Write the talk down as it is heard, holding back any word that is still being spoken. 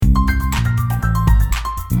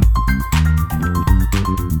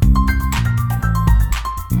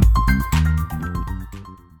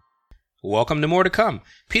Welcome to More to Come,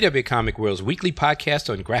 PW Comic World's weekly podcast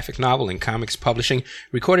on graphic novel and comics publishing,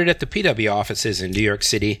 recorded at the PW offices in New York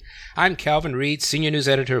City. I'm Calvin Reed, Senior News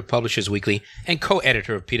Editor of Publishers Weekly and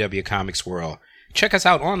co-editor of PW Comics World. Check us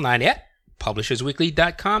out online at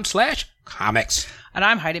publishersweekly.com/comics. And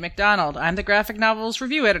I'm Heidi McDonald. I'm the graphic novels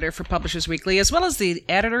review editor for Publishers Weekly, as well as the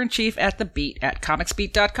editor-in-chief at The Beat at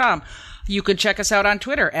comicsbeat.com. You can check us out on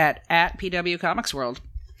Twitter at PW Comics World.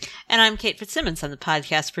 And I'm Kate Fitzsimmons. I'm the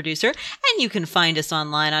podcast producer, and you can find us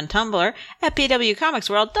online on Tumblr at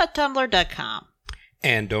pwcomicsworld.tumblr.com.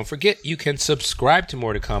 And don't forget, you can subscribe to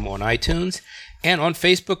More to Come on iTunes, and on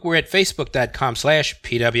Facebook, we're at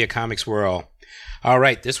facebook.com/pwcomicsworld. All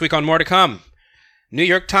right, this week on More to Come, New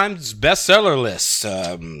York Times bestseller list.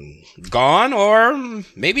 Gone or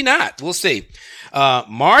maybe not. We'll see.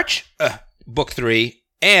 March, Book 3,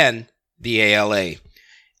 and the ALA.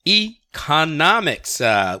 Economics,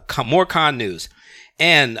 more con news,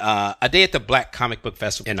 and a day at the Black Comic Book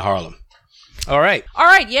Festival in Harlem. All right,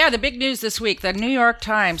 yeah, the big news this week. The New York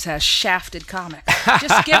Times has shafted comics.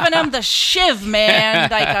 Just giving them the shiv, man,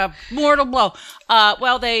 like a mortal blow.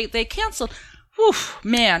 Well, they canceled...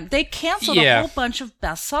 They canceled a whole bunch of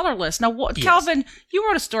bestseller lists. Now, Calvin, you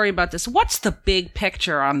wrote a story about this. What's the big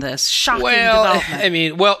picture on this shocking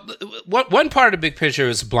development? One part of the big picture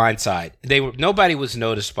is Blindside. Nobody was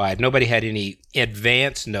noticed by it. Nobody had any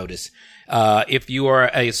advance notice. If you are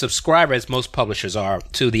a subscriber, as most publishers are,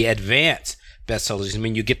 to the advance bestsellers,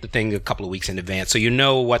 you get the thing a couple of weeks in advance, so you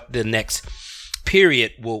know what the next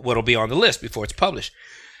period what'll be on the list before it's published.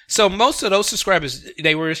 So most of those subscribers,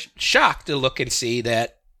 they were shocked to look and see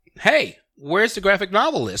that, hey, where's the graphic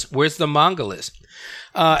novel list? Where's the manga list?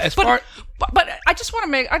 But I just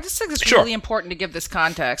want to I just think it's really important to give this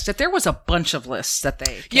context that there was a bunch of lists that they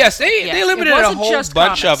canceled. Yes, they eliminated a whole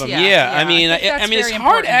bunch of them. I mean, it's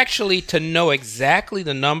hard actually to know exactly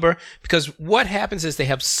the number, because what happens is they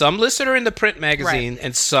have some lists that are in the print magazine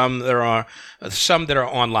and some that are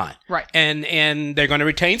online. Right. And they're going to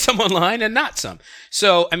retain some online and not some.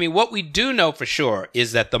 So, I mean, what we do know for sure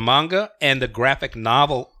is that the manga and the graphic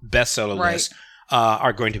novel bestseller list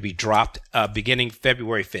are going to be dropped beginning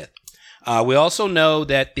February 5th. We also know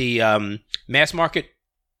that the mass market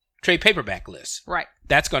trade paperback list,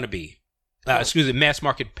 that's going to be, mass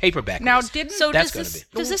market paperback list.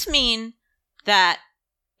 Does this mean that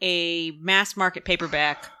a mass market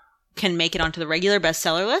paperback can make it onto the regular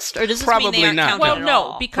bestseller list, or does this mean they aren't counted at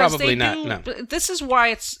all? Because this is why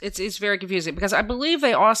it's very confusing, because I believe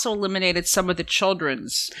they also eliminated some of the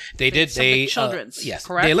children's. They did. Yes,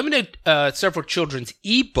 correct. They eliminated several children's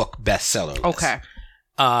ebook bestseller lists. Okay.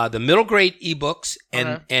 The middle grade ebooks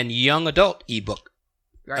and young adult ebook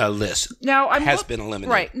list has been eliminated.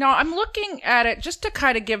 Right. Now, I'm looking at it just to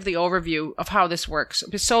kind of give the overview of how this works.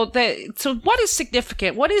 So what is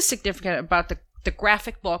significant? What is significant about the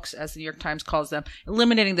graphic books, as the New York Times calls them,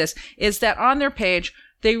 eliminating this, is that on their page,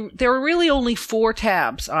 there are really only 4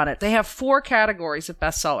 tabs on it. They have 4 categories of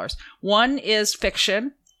bestsellers. One is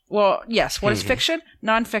fiction. Well, yes, what is fiction?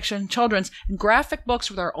 Nonfiction, children's, and graphic books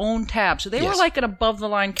with their own tab. So they were like an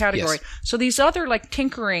above-the-line category. Yes. So these other,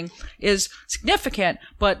 tinkering is significant,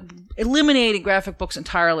 but eliminating graphic books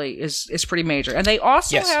entirely is pretty major. And they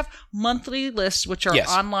also have monthly lists, which are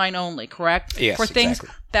online only, correct? Yes, for things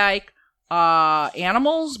like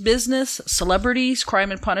animals, business, celebrities,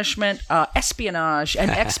 crime and punishment, espionage,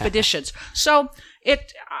 and expeditions. So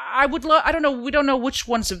I don't know. We don't know which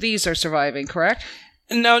ones of these are surviving, correct?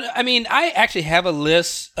 No, I mean, I actually have a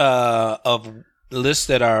list of lists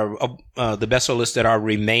that are the bestseller lists that are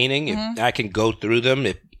remaining. If I can go through them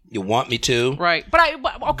if you want me to. Right, but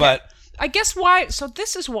I guess why. So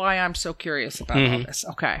this is why I'm so curious about all this.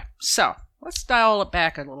 Okay, so let's dial it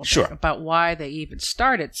back a little bit about why they even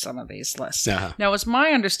started some of these lists. Now, it's my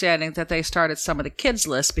understanding that they started some of the kids'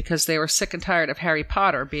 lists because they were sick and tired of Harry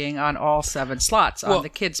Potter being on all 7 slots on the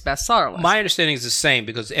kids' bestseller list. My understanding is the same,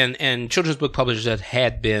 because and children's book publishers that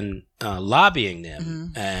had been lobbying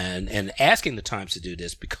them and asking the Times to do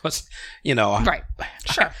this because, Harry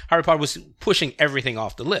Potter was pushing everything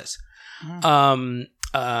off the list.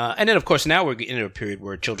 And then, of course, now we're in a period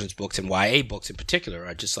where children's books and YA books in particular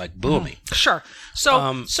are just booming. Sure.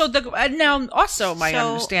 So now also my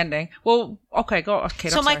understanding. Well, okay, go. Okay.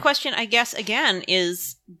 So my question, I guess, again,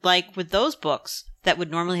 is with those books that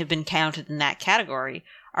would normally have been counted in that category,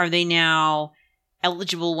 are they now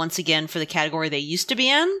eligible once again for the category they used to be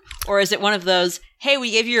in, or is it one of those? hey,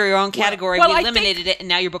 we gave you your own category, we eliminated it, and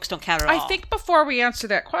now your books don't count at all. I think before we answer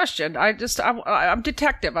that question, I'm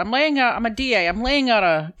detective. I'm a DA. I'm laying out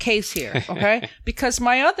a case here, okay? Because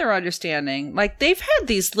my other understanding, like they've had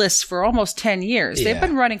these lists for almost 10 years. Yeah. They've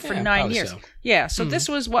been running for 9 years. So. Yeah. So this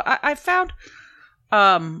was what I found.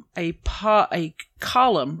 A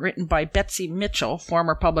column written by Betsy Mitchell,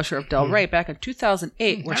 former publisher of Del Rey, back in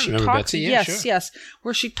 2008, where she talks. Betsy,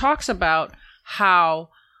 where she talks about how.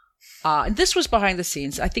 And this was behind the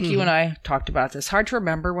scenes. I think you and I talked about this. Hard to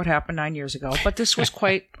remember what happened 9 years ago, but this was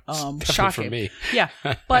quite shocking for me. Yeah,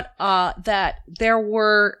 but that there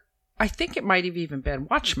were. I think it might have even been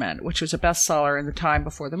Watchmen, which was a bestseller in the time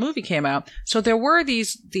before the movie came out. So there were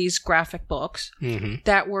these graphic books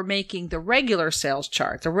that were making the regular sales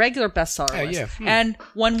chart, the regular bestseller list. And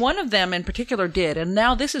when one of them in particular did, and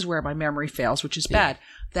now this is where my memory fails, which is bad,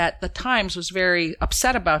 that the Times was very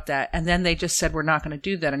upset about that. And then they just said, we're not going to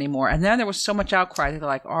do that anymore. And then there was so much outcry that they're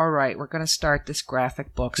like, all right, we're going to start this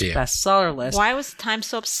graphic books bestseller list. Why was the Times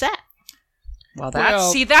so upset? Well,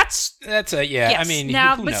 that's yes. I mean,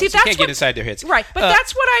 now, who but knows? see, that's you can't get inside their heads, right? But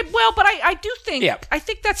that's what I do think. Yeah. I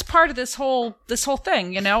think that's part of this whole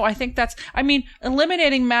thing. You know, I think that's. I mean,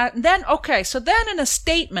 eliminating Matt. Then so then in a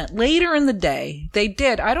statement later in the day, they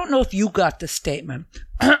did. I don't know if you got the statement.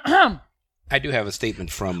 I do have a statement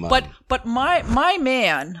from. But my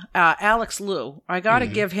man, Alex Liu, I got to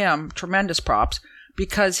give him tremendous props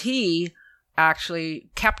because he actually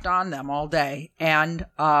kept on them all day and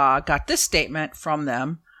got this statement from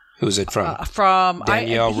them. Who's it from? From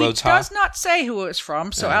Danielle Rhodes. He does not say who it's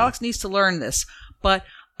from, so Alex needs to learn this. But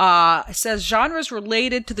it says genres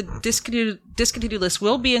related to the discontinued list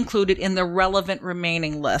will be included in the relevant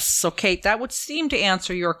remaining lists. So, Kate, that would seem to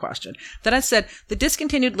answer your question. Then I said the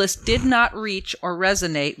discontinued list did not reach or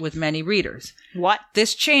resonate with many readers. What?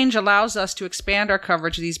 This change allows us to expand our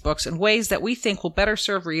coverage of these books in ways that we think will better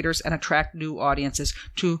serve readers and attract new audiences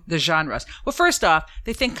to the genres. Well, first off,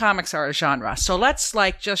 they think comics are a genre. So let's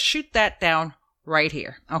just shoot that down right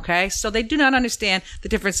here. Okay? So they do not understand the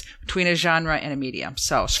difference between a genre and a medium.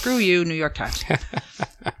 So screw you, New York Times.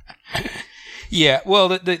 Yeah. Well,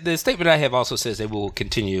 the statement I have also says that we will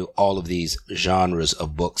continue all of these genres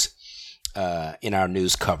of books in our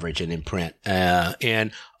news coverage and in print.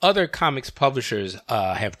 And other comics publishers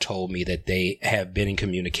have told me that they have been in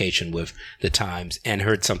communication with the Times and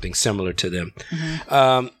heard something similar to them.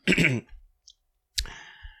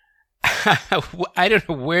 I don't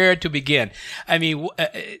know where to begin. I mean,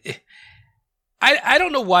 I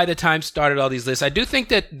don't know why the Times started all these lists. I do think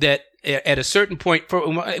that at a certain point,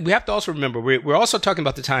 we have to also remember, we're also talking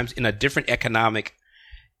about the Times in a different economic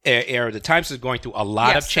era. The Times is going through a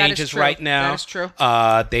lot of changes right now. That is true.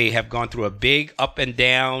 They have gone through a big up and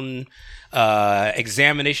down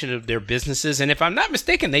examination of their businesses. And if I'm not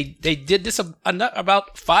mistaken, they did this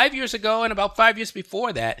about 5 years ago and about 5 years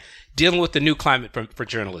before that, dealing with the new climate for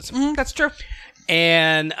journalism. That's true.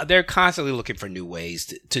 And they're constantly looking for new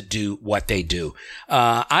ways to do what they do.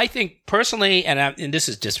 I think personally, and this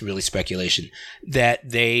is just really speculation, that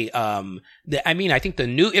I think the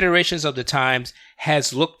new iterations of the Times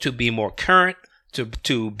has looked to be more current,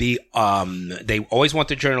 to be, they always want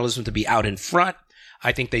the journalism to be out in front.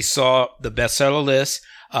 I think they saw the bestseller list,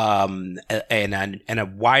 and a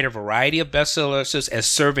wider variety of bestsellers as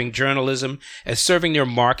serving journalism, as serving their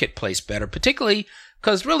marketplace better, particularly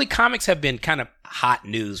because really comics have been kind of hot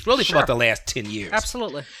news really for about the last 10 years.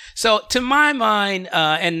 Absolutely. So to my mind,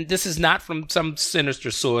 and this is not from some sinister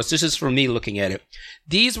source, this is from me looking at it,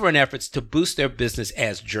 these were an efforts to boost their business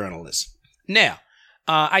as journalists. Now,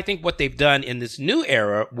 I think what they've done in this new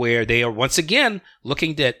era where they are once again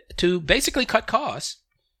looking to basically cut costs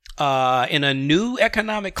in a new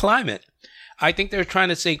economic climate, I think they're trying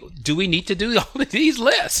to say, do we need to do all of these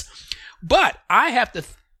lists? But I have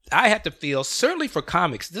to feel, certainly for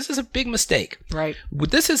comics, this is a big mistake. Right.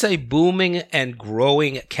 This is a booming and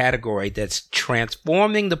growing category that's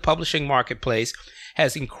transforming the publishing marketplace,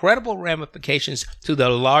 has incredible ramifications to the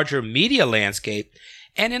larger media landscape.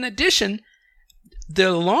 And in addition,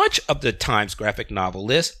 the launch of the Times graphic novel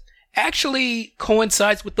list actually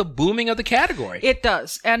coincides with the booming of the category. It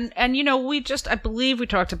does. And I believe we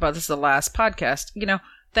talked about this in the last podcast,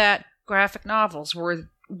 that graphic novels were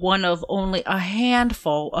one of only a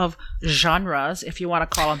handful of genres, if you want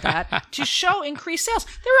to call them that, to show increased sales.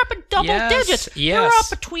 They're up in double digits. Yes. They're up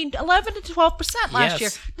between 11 to 12% last year.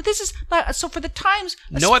 This is so for the Times.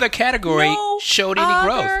 No other category showed any growth.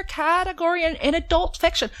 No other category in adult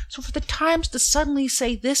fiction. So for the Times to suddenly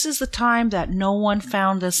say this is the time that no one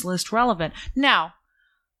found this list relevant. Now,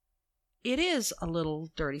 it is a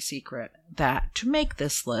little dirty secret that to make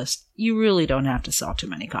this list, you really don't have to sell too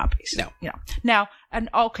many copies. No. Yeah. Now, and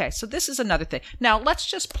okay, so this is another thing. Now, let's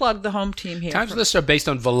just plug the home team here. Times lists are based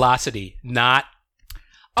on velocity, not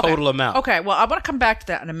total amount. Okay, well, I want to come back to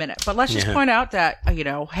that in a minute, but let's just point out that,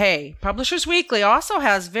 hey, Publishers Weekly also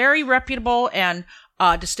has very reputable and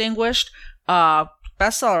distinguished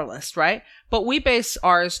bestseller list, right? But we base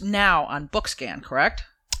ours now on BookScan, correct?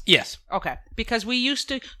 Yes. Okay, because we used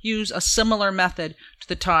to use a similar method to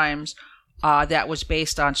the Times that was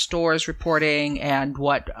based on stores reporting and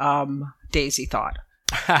what Daisy thought.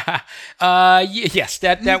 Yes,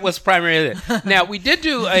 that was primarily it. Now, we did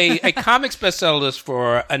do a comics bestseller list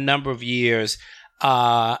for a number of years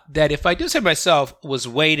that, if I do say myself, was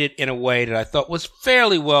weighted in a way that I thought was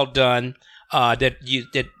fairly well done,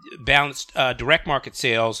 that balanced direct market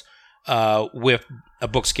sales with a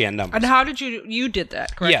BookScan number. And how did you did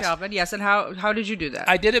that, correct, yes. Alvin? Yes, and how did you do that?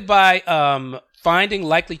 I did it by finding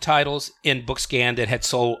likely titles in BookScan that had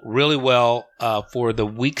sold really well for the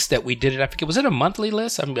weeks that we did it. I forget, was it a monthly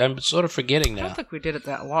list? I'm sort of forgetting now. I don't think we did it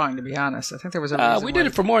that long, to be honest. I think there was a reason we did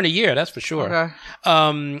it for more than a year, that's for sure.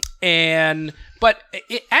 Okay. But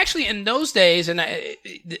it, actually, in those days, and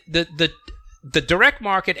the direct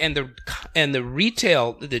market and the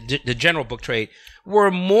retail, the general book trade,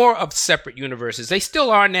 were more of separate universes. They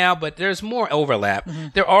still are now, but there's more overlap. Mm-hmm.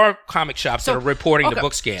 There are comic shops that are reporting to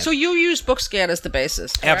BookScan. So you use BookScan as the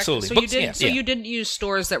basis, correct? Absolutely. So you didn't use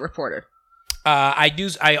stores that reported. I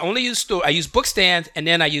use BookScan, and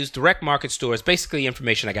then I use direct market stores. Basically,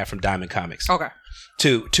 information I got from Diamond Comics. Okay.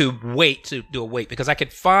 To do a weight, because I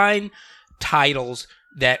could find titles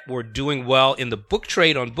that were doing well in the book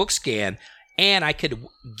trade on BookScan, and I could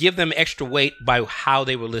give them extra weight by how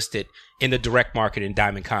they were listed in the direct market in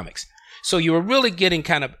Diamond Comics. So you were really getting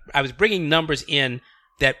I was bringing numbers in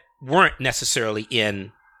that weren't necessarily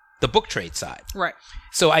in the book trade side. Right.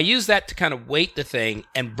 So I used that to kind of weight the thing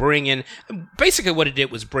and bring in, basically what it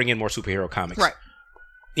did was bring in more superhero comics. Right.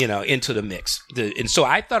 Into the mix. And so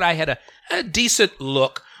I thought I had a decent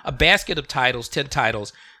look, a basket of titles, 10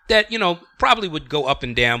 titles, that, probably would go up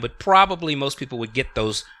and down, but probably most people would get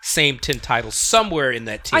those same 10 titles somewhere in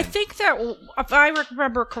that 10. I think that, if I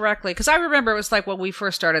remember correctly, because I remember it was like when we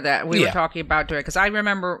first started that, we were talking about doing it, because I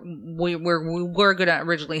remember we were going to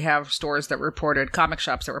originally have stores that reported, comic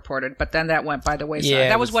shops that reported, but then that went by the wayside. Yeah,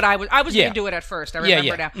 that was what I was going to do it at first, I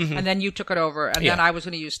remember now. Mm-hmm. And then you took it over, and then I was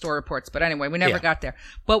going to use store reports, but anyway, we never got there.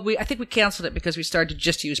 But I think we canceled it because we started to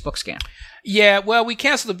just use BookScan. Yeah, well, we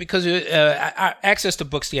canceled it because our access to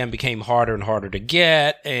BookScan became harder and harder to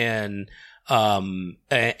get, and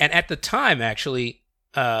at the time, actually,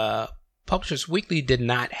 Publishers Weekly did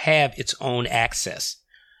not have its own access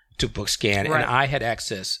to BookScan, and I had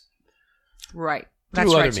access. Right.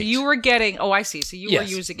 That's right. So you were getting. Oh, I see. So you were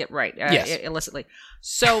using it illicitly.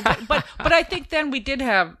 So, but I think then we did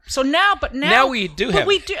have. So now we do have.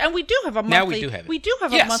 We do have a monthly. Now we do have it. We do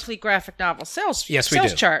have a monthly graphic novel sales. Yes, we do.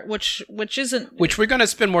 Chart, which isn't. Which we're going to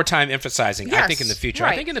spend more time emphasizing. Yes, I think in the future.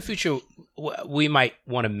 Right. I think in the future we might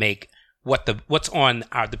want to make what's on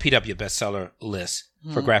the PW bestseller list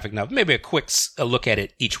for graphic novel. Maybe a quick look at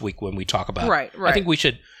it each week when we talk about it. Right. I think we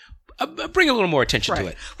should bring a little more attention to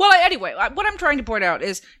it. Well, anyway, what I'm trying to point out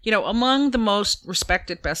is, among the most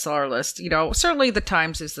respected bestseller lists, certainly the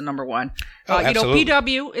Times is the number one. Absolutely.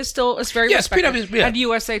 PW is very respected. PW is, and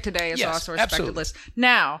USA Today is also a respected list.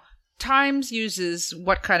 Now, Times uses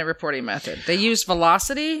what kind of reporting method? They use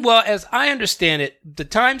velocity? Well, as I understand it, the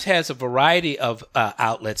Times has a variety of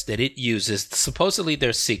outlets that it uses. Supposedly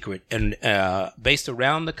they're secret and based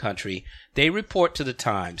around the country. They report to the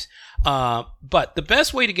Times. But the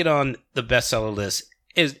best way to get on the bestseller list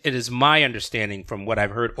it is my understanding from what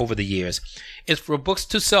I've heard over the years, is for books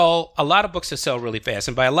to sell, a lot of books to sell really fast.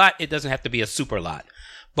 And by a lot, it doesn't have to be a super lot.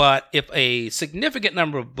 But if a significant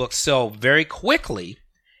number of books sell very quickly,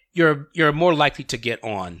 you're more likely to get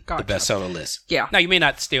on the bestseller list. Yeah. Now, you may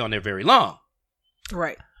not stay on there very long.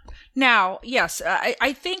 Right. Now, yes,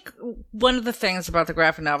 I think one of the things about the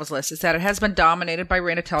graphic novels list is that it has been dominated by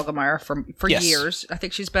Raina Telgemeier for years. I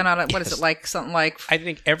think she's been on it. What is it like? Something like I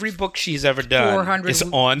think every book she's ever done 400 is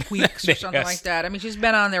on weeks or something like that. I mean, she's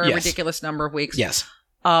been on there a ridiculous number of weeks. Yes.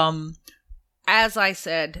 As I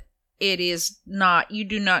said, it is not. You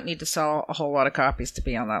do not need to sell a whole lot of copies to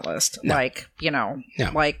be on that list. No. Like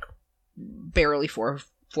barely four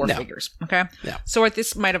figures. Okay. Yeah. So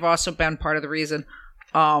this might have also been part of the reason.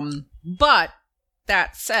 But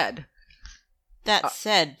that said,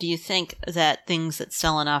 do you think that things that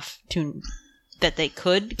sell enough that they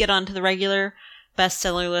could get onto the regular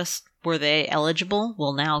bestseller list, were they eligible,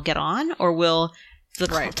 will now get on, or will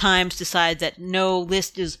the Times decide that no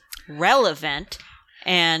list is relevant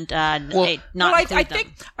and not include them.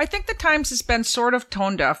 I think the Times has been sort of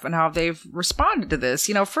tone deaf in how they've responded to this.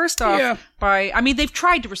 First off, they've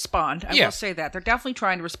tried to respond. I will say that they're definitely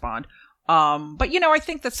trying to respond. But I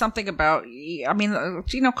think that's something about,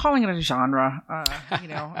 calling it a genre,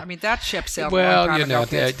 that ship sailed. Well,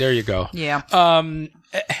 there you go. Yeah.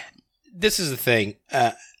 This is the thing.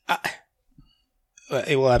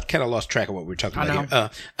 I've kind of lost track of what we were talking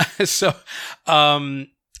about here.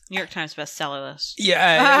 New York Times bestseller list.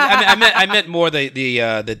 Yeah, I meant more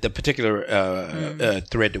the particular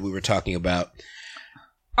thread that we were talking about.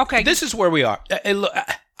 Okay. This is where we are.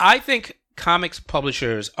 I think comics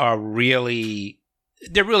publishers are really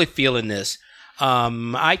feeling this.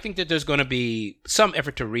 I think that there's going to be some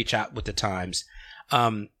effort to reach out with the Times.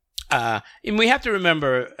 And we have to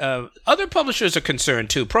remember, other publishers are concerned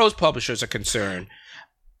too. Prose publishers are concerned.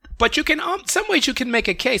 But you can, some ways you can make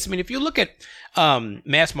a case. I mean, if you look at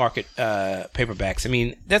mass market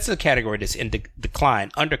paperbacks, that's a category that's in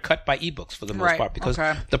decline, undercut by ebooks for the most part, because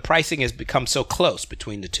the pricing has become so close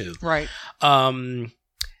between the two. Right. I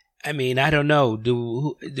don't know.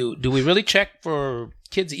 Do we really check for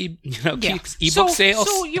kids' ebook sales?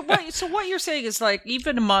 So what you're saying is like,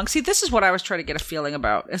 even among, this is what I was trying to get a feeling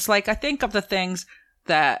about. It's like, I think of the things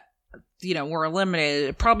that were eliminated,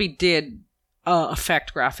 it probably did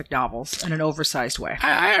affect graphic novels in an oversized way.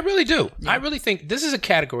 I really do. Yeah. I really think this is a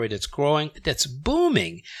category that's growing, that's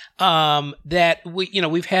booming. That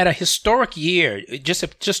we've had a historic year.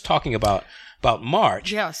 Just talking about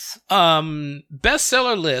March. Yes.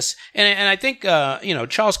 Bestseller lists, and I think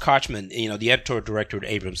Charles Kochman, the editorial director at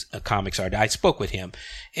Abrams Comics Art, I spoke with him,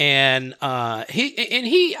 and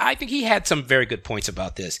he I think he had some very good points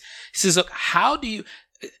about this. He says,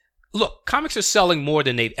 Look, comics are selling more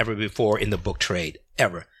than they've ever before in the book trade,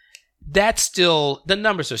 ever. That's still, the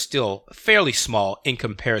numbers are still fairly small in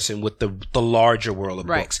comparison with the larger world of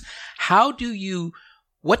books. What do you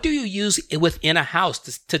use within a house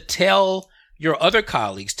to tell your other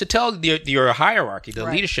colleagues, to tell your hierarchy, the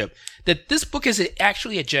leadership, that this book is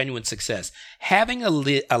actually a genuine success? Having a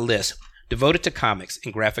list devoted to comics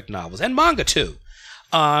and graphic novels, and manga too,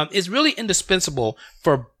 is really indispensable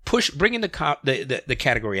for bringing the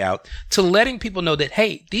category out, to letting people know that,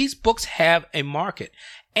 hey, these books have a market.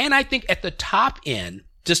 And I think at the top end,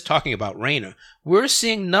 just talking about Rainer, we're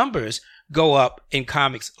seeing numbers go up in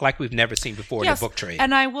comics like we've never seen before in the book trade.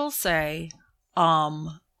 And I will say,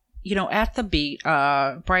 at the Beat,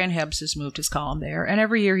 Brian Hibbs has moved his column there, and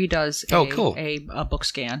every year he does a book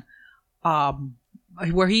scan,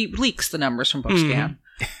 where he leaks the numbers from BookScan.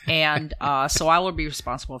 And so I will be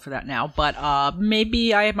responsible for that now. But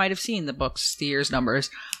maybe I might have seen the year's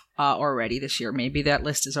numbers already this year. Maybe that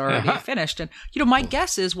list is already finished. And, my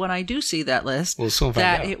guess is when I do see that list,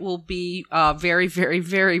 that it will be very, very,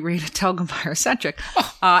 very Rita Telgemeier-centric.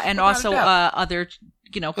 And also other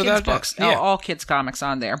kids' books, all kids' comics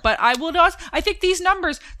on there. But I think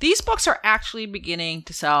these books are actually beginning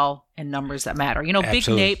to sell in numbers that matter. Big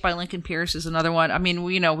Nate by Lincoln Pierce is another one. I mean,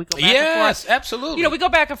 we go back and forth. Yes, absolutely. We go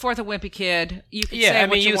back and forth with Wimpy Kid. You can say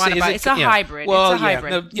what you want about it. It's a hybrid. Well, it's a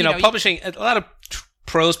hybrid. Publishing, a lot of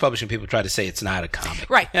prose publishing people try to say it's not a comic.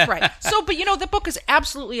 Right. So, but the book is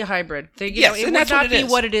absolutely a hybrid. It would not be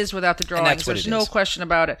what it is without the drawings. There's no question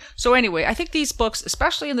about it. So anyway, I think these books,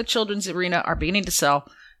 especially in the children's arena, are beginning to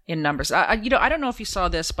sell in numbers. I don't know if you saw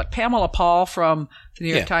this, but Pamela Paul from the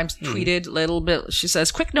New York Times tweeted a little bit. She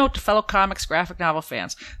says, "Quick note to fellow comics graphic novel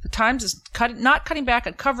fans. The Times is not cutting back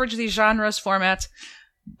on coverage of these genres formats,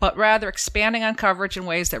 but rather expanding on coverage in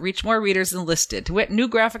ways that reach more readers than listed. To wit, new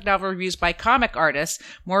graphic novel reviews by comic artists,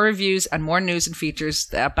 more reviews, and more news and features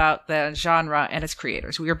about the genre and its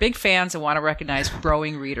creators. We are big fans and want to recognize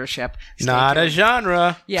growing readership." Not a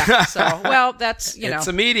genre. Yeah. So, well, that's, it's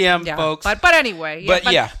a medium, folks. But anyway.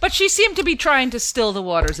 But she seemed to be trying to still the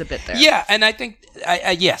waters a bit there. Yeah, and I think,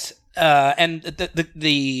 yes. And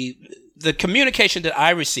the communication that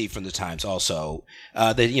I received from the Times also,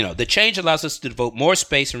 the change allows us to devote more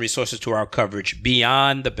space and resources to our coverage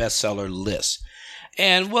beyond the bestseller list.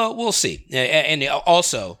 And we'll see. And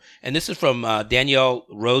also, and this is from Danielle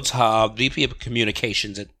Rhodes-Hogg, VP of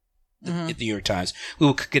Communications at the New York Times, we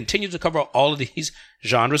will continue to cover all of these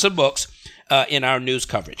genres of books in our news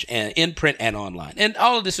coverage, and in print and online. And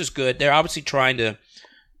all of this is good. They're obviously trying to,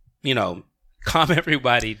 calm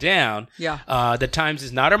everybody down. Yeah. The Times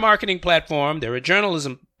is not a marketing platform. They're a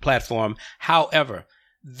journalism platform. However,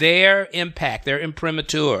 their impact, their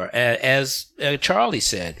imprimatur, as Charlie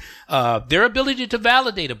said, their ability to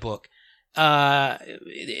validate a book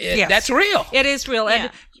that's real. It is real. Yeah.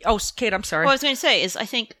 And Kate, I'm sorry. What I was going to say is I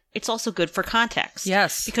think it's also good for context.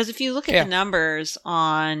 Yes. Because if you look at the numbers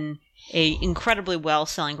on a incredibly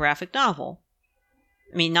well-selling graphic novel,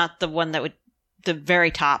 I mean, not the one that would, the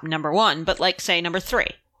very top number one, but like, say, number 3.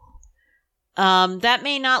 That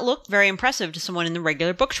may not look very impressive to someone in the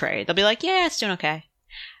regular book trade. They'll be like, yeah, it's doing okay.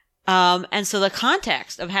 And so the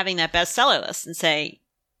context of having that bestseller list and say,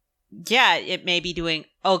 yeah, it may be doing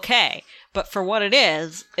okay, but for what it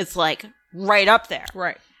is, it's like right up there.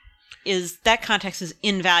 Right. That context is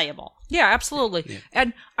invaluable. Yeah, absolutely. Yeah.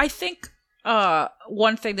 And I think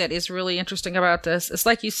one thing that is really interesting about this is,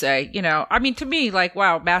 like you say, I mean, to me, like,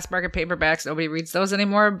 wow, mass market paperbacks, nobody reads those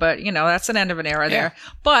anymore, but, that's an end of an era there.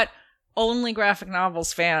 But only graphic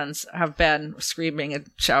novels fans have been screaming and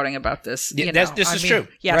shouting about this. This is true.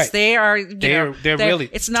 Yes, right. they are. They're really.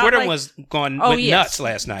 It's not Twitter was going nuts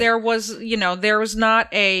last night. There was, there was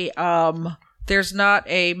not a. There's not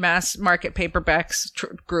a mass market paperbacks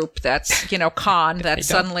group that's, con that's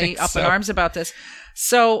suddenly up in arms about this.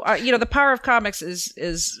 So, the power of comics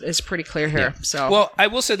is pretty clear here. Yeah. So, well, I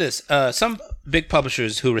will say this: some big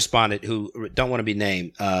publishers who responded, who don't want to be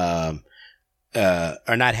named,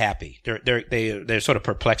 are not happy. They're sort of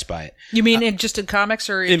perplexed by it. You mean just in comics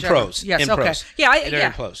or in prose? Yes. In okay. Prose. Yeah.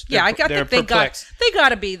 In prose. Yeah. I think they got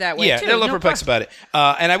to be that way. Yeah, too. they're a little perplexed about it.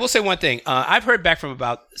 And I will say one thing: I've heard back from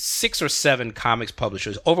about 6 or 7 comics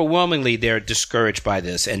publishers. Overwhelmingly, they're discouraged by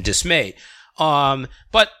this and dismayed.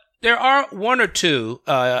 But there are 1 or 2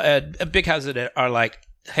 big houses that are like,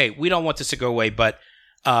 "Hey, we don't want this to go away, but."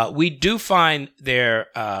 We do find their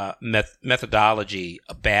methodology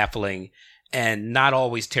baffling and not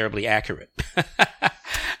always terribly accurate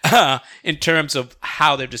in terms of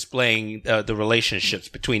how they're displaying the relationships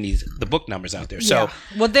between the book numbers out there. So,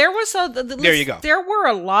 well, there was there you go. There were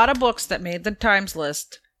a lot of books that made the Times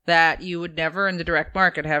list that you would never in the direct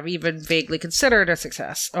market have even vaguely considered a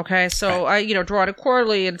success. Okay, so right. Draw to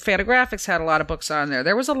Quarterly and Fantagraphics had a lot of books on there.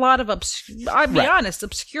 There was a lot of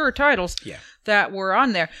obscure titles that were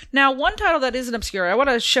on there. Now, one title that isn't obscure, I want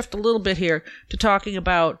to shift a little bit here to talking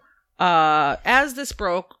about as this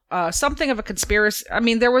broke, something of a conspiracy. I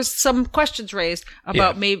mean, there was some questions raised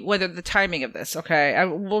about maybe whether the timing of this. Okay,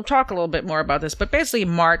 we'll talk a little bit more about this, but basically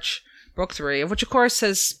March. Book 3, which of course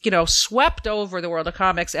has, swept over the world of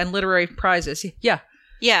comics and literary prizes. Yeah.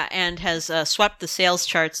 Yeah, and has swept the sales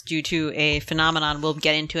charts due to a phenomenon we'll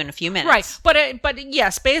get into in a few minutes. Right, but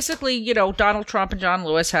yes, basically, Donald Trump and John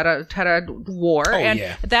Lewis had a war,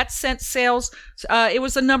 that sent sales. It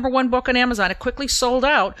was the number 1 book on Amazon. It quickly sold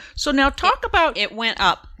out. So now about it went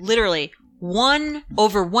up literally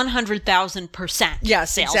over 100,000%.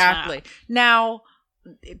 Yes, sales exactly. Now.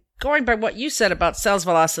 Going by what you said about sales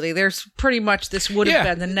velocity, there's pretty much this would have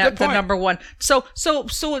been the number 1. So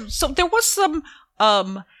there was some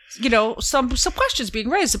some questions being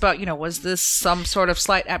raised about was this some sort of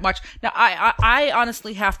slight at much. Now I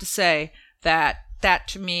honestly have to say that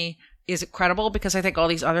to me is credible because I think all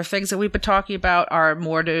these other things that we've been talking about are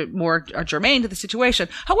more germane to the situation.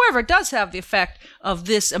 However, it does have the effect of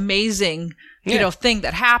this amazing thing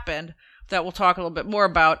that happened that we'll talk a little bit more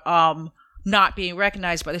about. Not being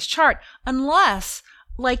recognized by this chart unless,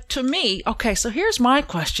 like, to me, okay, so here's my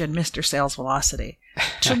question, Mr. Sales Velocity.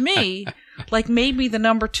 To me, like, maybe the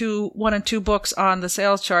number 1 and 2 books on the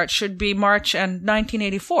sales chart should be March and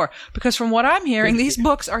 1984, because from what I'm hearing, these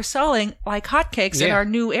books are selling like hotcakes in our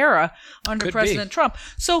new era under President Trump.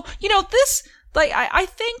 So, this, like, I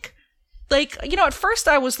think... Like, at first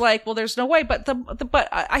I was like, well, there's no way, but but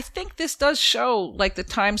I think this does show, like, the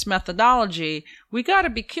Times methodology. We got to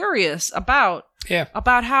be curious about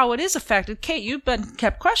how it is affected. Kate, you've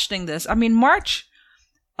kept questioning this. I mean, March,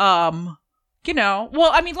 well,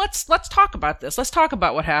 I mean, let's talk about this. Let's talk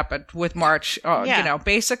about what happened with March.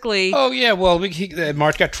 Basically. Oh yeah, well,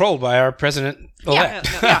 March got trolled by our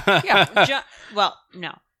president-elect. Well,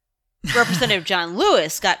 no. Representative John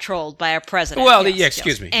Lewis got trolled by our president. Well,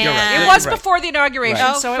 excuse me. You're right. It was before the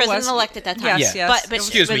inauguration, so it was president-elect at that time. Yes. But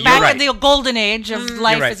excuse me, back you're in the golden age of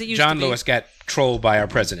life as it used to be. John Lewis got trolled by our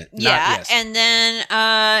president. And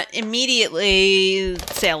then immediately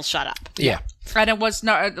sales shot up. Yeah. And it was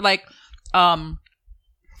not like on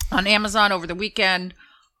Amazon over the weekend.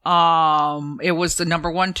 It was the number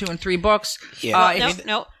 1, 2, and 3 books.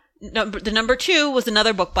 Yeah. the number 2 was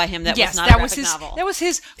another book by him that yes, was not that a graphic was his. novel. That was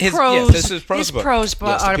his His- prose. yes, this is his prose book. Yes, the people-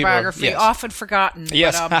 autobiography, yes. often forgotten.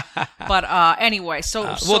 Yes. But anyway,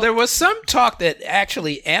 so Well, there was some talk that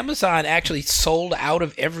actually Amazon actually sold out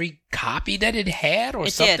of every copy that it had, or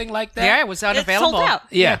It something did. like that. yeah, it was unavailable. sold out.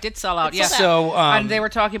 Yeah. It did sell out. It Yeah. sold So, and they were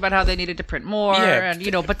talking about how they needed to print more, Yeah.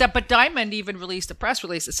 and but Diamond even released a press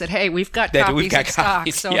release that said, "Hey, we've got That copies we've got in stock,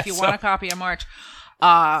 copies, so yeah, if you so- want a copy in March,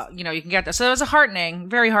 you can get that." So it was heartening,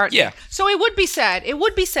 very heartening. Yeah. So it would be sad. It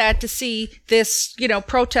would be sad to see this,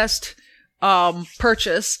 protest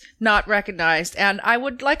purchase not recognized, and I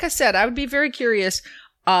would, like I said, I would be very curious.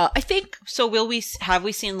 I think So have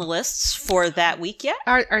we seen the lists for that week yet?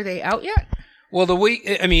 are they out yet? Well,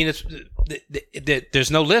 it's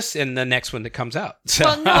there's no list in the next one that comes out. So.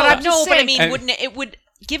 Well, no, But I'm just but I saying- mean, wouldn't it would,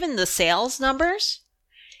 given the sales numbers,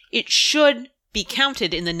 it should be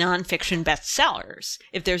counted in the nonfiction bestsellers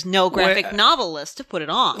if there's no graphic Well, novel list to put it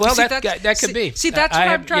on. Well, See, that could be. See, that's what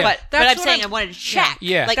I'm trying. yeah. but I'm that's what saying I wanted to check.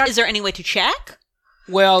 Yeah. Like, is there any way to check?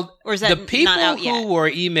 Well, Or is that the people not out who yet? were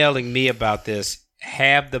emailing me about this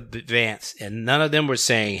have the advance, and none of them were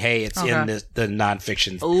saying, "Hey, it's in Okay. the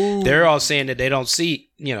nonfiction." Ooh. They're all saying that they don't see,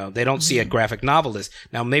 they don't see a graphic novelist.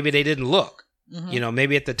 Now, maybe they didn't look.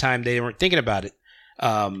 Maybe at the time they weren't thinking about it.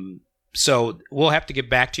 So we'll have to get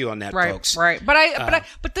back to you on that, right, folks. right.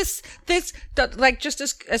 But this, like just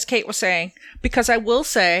as Kate was saying, because I will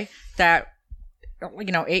say that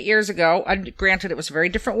 8 years ago, and granted it was a very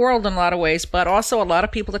different world in a lot of ways, but also a lot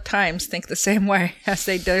of people at times think the same way as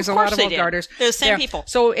they. There's a lot course of they old did. garters. They're the same people.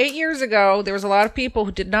 So 8 years ago, there was a lot of people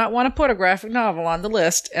who did not want to put a graphic novel on the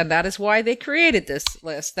list, and that is why they created this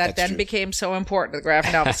list. That That's then true. became so important to the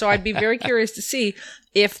graphic novel. So I'd be very curious to see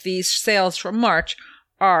if these sales from March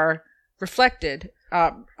are reflected,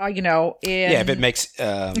 If it makes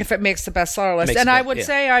if it makes the bestseller list. Makes And it, I would yeah.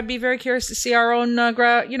 say I'd be very curious to see our own, our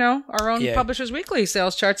own Yeah. Publishers Weekly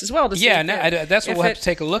sales charts as well. To see yeah, if no, it- that's what if we'll have it- to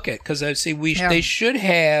take a look at, because I see Yeah. they should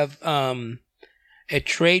have a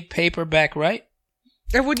trade paperback, right?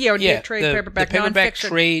 It would, yeah, it would be a trade the paperback, paperback nonfiction.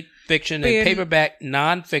 trade fiction Being- and paperback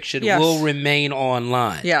nonfiction Yes. will remain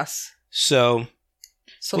online. Yes. So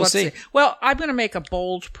So We'll let's see. see. Well, I'm going to make a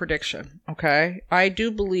bold prediction. Okay, I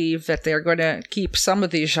do believe that they're going to keep some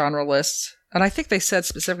of these genre lists, and I think they said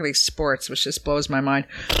specifically sports, which just blows my mind.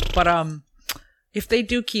 But if they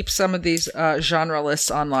do keep some of these genre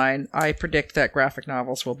lists online, I predict that graphic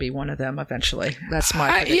novels will be one of them eventually. That's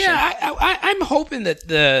my prediction. I'm hoping that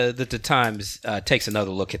the Times takes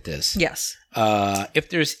another look at this. Yes.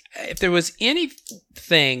 If there was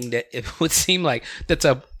anything that it would seem like that's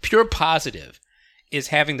a pure positive, is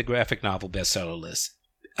having the graphic novel bestseller list.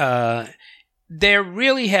 They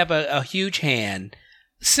really have a huge hand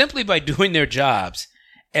simply by doing their jobs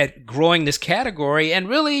at growing this category and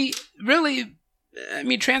really,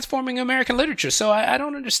 transforming American literature. So I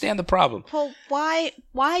don't understand the problem. Well,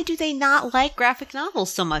 why do they not like graphic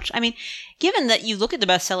novels so much? I mean, given that you look at the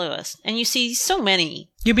bestseller list and you see so many.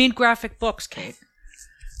 You mean graphic books, Kate?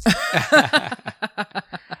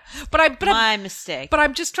 My mistake. But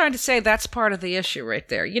I'm just trying to say that's part of the issue right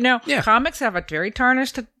there. Yeah. Comics have a very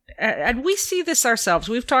tarnished, and we see this ourselves.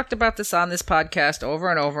 We've talked about this on this podcast over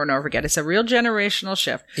and over and over again. It's a real generational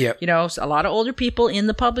shift. Yep. A lot of older people in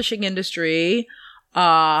the publishing industry,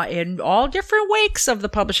 in all different wakes of the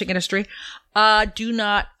publishing industry, do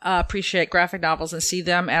not appreciate graphic novels and see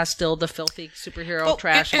them as still the filthy superhero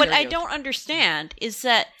trash. What I don't understand is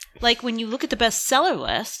that, like, when you look at the bestseller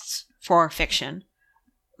lists for fiction,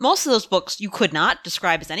 most of those books you could not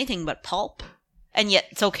describe as anything but pulp, and yet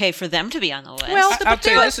it's okay for them to be on the list. Well, I'll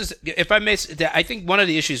tell you, this is, if I may, I think one of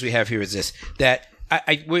the issues we have here is this, that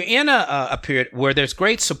we're in a period where there's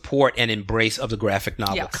great support and embrace of the graphic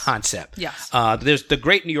novel Yes. concept. Yes. There's the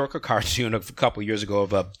great New Yorker cartoon of a couple of years ago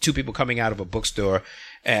of two people coming out of a bookstore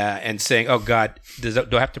and saying, "Oh God, do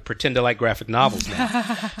I have to pretend to like graphic novels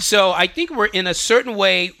now?" So I think we're in a certain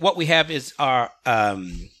way. What we have is our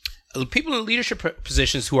people in leadership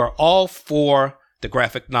positions who are all for the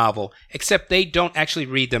graphic novel, except they don't actually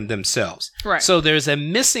read them themselves. Right. So there's a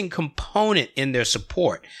missing component in their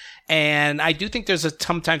support. And I do think there's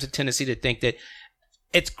sometimes a tendency to think that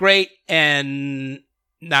it's great and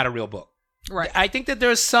not a real book. Right. I think that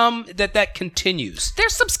there's some that continues.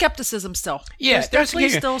 There's some skepticism still. Yeah, there's definitely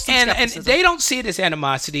still some and skepticism. they don't see it as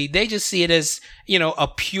animosity. They just see it as, a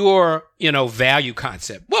pure, value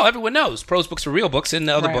concept. Well, everyone knows prose books are real books, and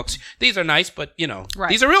the other Right. books, these are nice, but Right.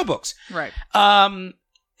 these are real books. Right.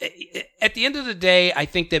 At the end of the day, I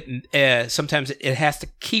think that sometimes it has to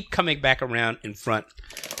keep coming back around in front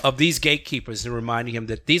of these gatekeepers and reminding them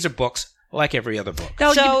that these are books like every other book.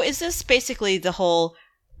 Now, so is this basically the whole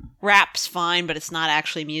rap's fine, but it's not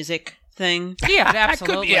actually music thing. Yeah,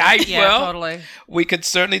 absolutely. well, totally. We could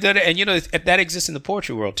certainly do that. And, that exists in the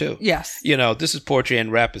poetry world, too. Yes. This is poetry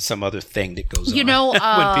and rap is some other thing that goes on.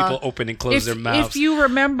 when people open and close their mouths. If you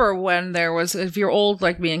remember when there was, if you're old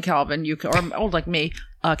like me and Calvin, or old like me,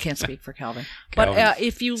 can't speak for Calvin. But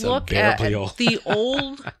if you look at the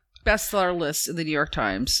old bestseller lists in the New York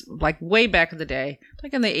Times, like way back in the day,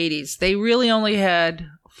 like in the 80s, they really only had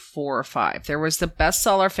 4 or 5. There was the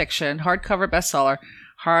bestseller fiction, hardcover bestseller,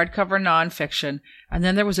 hardcover nonfiction, and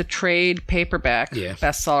then there was a trade paperback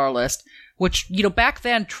bestseller list, which, back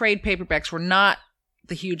then trade paperbacks were not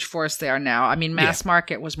the huge force they are now. I mean, mass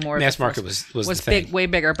market was more. Mass market was the big, thing. way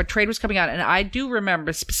bigger, but trade was coming out, and I do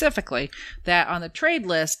remember specifically that on the trade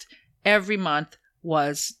list every month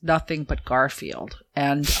was nothing but Garfield,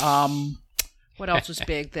 and what else was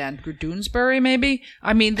big then? Doonesbury, maybe.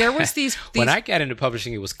 I mean, there was these. When I got into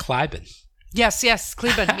publishing, it was Cliben. Yes,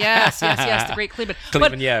 Cleveland. Yes, the great Cleveland.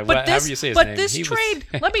 However you say his name. This trade,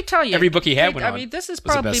 let me tell you. Every book he had went on. I mean, this is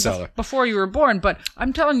probably was before you were born, but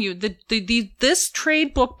I'm telling you, this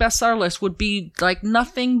trade book bestseller list would be like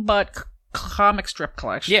nothing but comic strip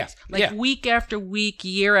collections. Yeah. Week after week,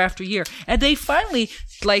 year after year. And they finally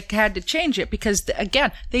had to change it because,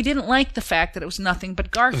 again, they didn't like the fact that it was nothing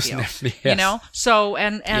but Garfield. So,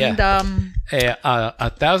 and A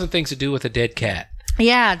Thousand Things to Do with a Dead Cat.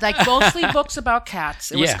 Yeah, like mostly books about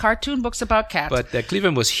cats. It was cartoon books about cats. But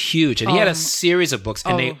Cleveland was huge, and he had a series of books,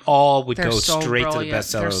 and they all would go straight to the bestseller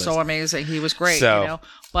list. They're so amazing. He was great,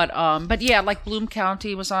 But yeah, like Bloom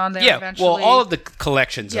County was on there eventually. Well, all of the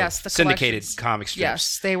collections of the syndicated comic strips.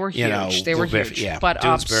 Yes, they were huge. They were huge. Yeah, but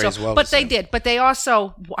Doonesbury as well. But they did. But they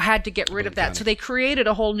also had to get rid of that. So they created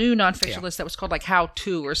a whole new nonfiction list that was called like How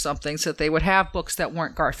To or something, so that they would have books that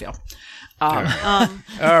weren't Garfield. All right.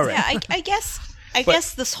 Yeah, I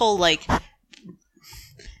guess this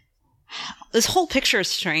whole picture is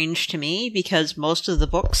strange to me because most of the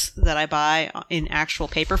books that I buy in actual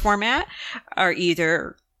paper format are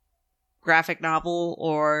either graphic novel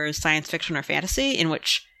or science fiction or fantasy, in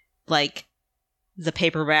which the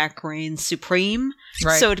paperback reigns supreme.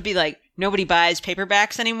 Right. So to be like, nobody buys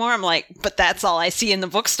paperbacks anymore. I'm like, but that's all I see in the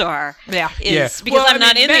bookstore. Because I'm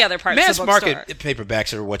not in the other parts of the bookstore. Mass market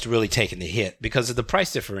paperbacks are what's really taking the hit because of the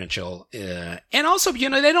price differential. And also,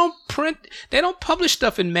 they don't publish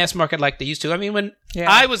stuff in mass market like they used to. I mean, when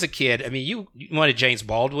I was a kid, you wanted James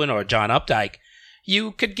Baldwin or John Updike,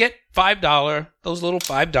 you could get those little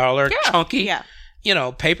 $5 chunky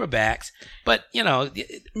paperbacks. But,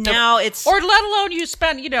 now it's... Or let alone you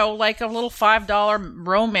spend, like a little $5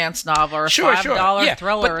 romance novel or a $5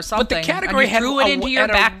 thriller or something. But the category threw it into your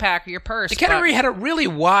backpack or your purse. The category had a really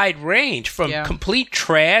wide range from complete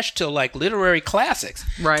trash to literary classics.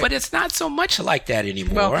 Right. But it's not so much like that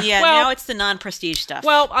anymore. Now it's the non-prestige stuff.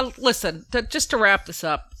 Well, listen, just to wrap this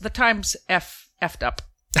up, the Times effed up.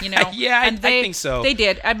 I think so. They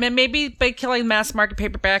did. I mean, maybe by killing mass market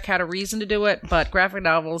paperback had a reason to do it, but graphic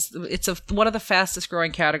novels, it's one of the fastest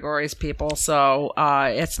growing categories, people. So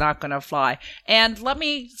it's not going to fly. And let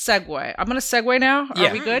me segue. I'm going to segue now.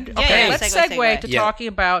 Are we good? Okay, let's segue to talking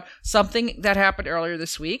about something that happened earlier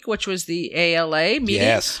this week, which was the ALA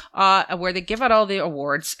meeting, where they give out all the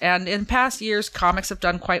awards. And in past years, comics have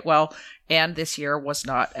done quite well. And this year was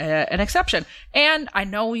not an exception. And I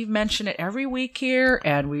know we've mentioned it every week here,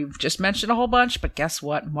 and we've just mentioned a whole bunch, but guess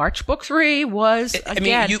what? March Book 3 was,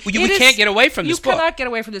 again... we can't get away from this book. You cannot get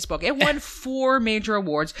away from this book. It won 4 major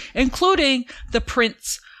awards, including the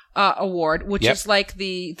Prince Award, which is like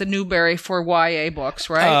the Newbery for YA books,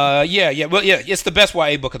 right? It's the best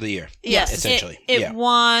YA book of the year. Yes. Essentially. It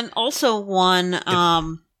won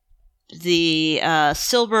the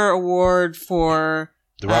Silver Award for...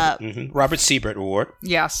 The Robert Siebert Award.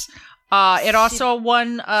 Yes. It also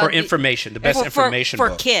won... for information, the best information for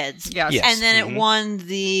book. kids. Yes. And then it won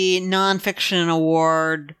the nonfiction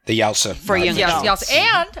award... The Yalsa. For young adults.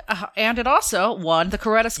 And it also won the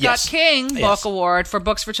Coretta Scott King Book Award for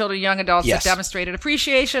books for children and young adults that demonstrated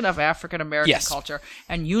appreciation of African American culture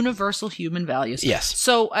and universal human values. Yes.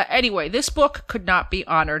 So anyway, this book could not be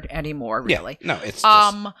honored anymore, really. Yeah. No, it's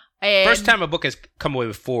just... First time a book has come away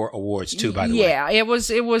with 4 awards too, by the way. Yeah, it was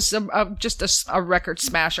just a record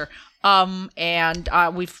smasher. And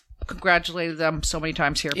we've congratulated them so many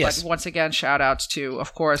times here. But once again, shout outs to,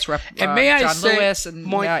 of course, John Lewis and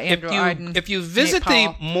Andrew Aydin. If you visit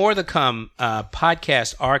the More to Come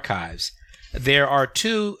podcast archives, there are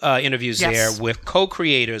 2 interviews there with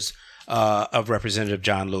co-creators of Representative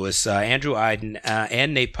John Lewis, Andrew Aydin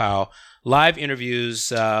and Nate Powell, live interviews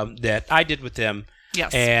that I did with them.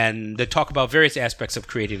 Yes. And they talk about various aspects of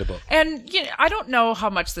creating a book. And I don't know how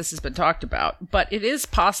much this has been talked about, but it is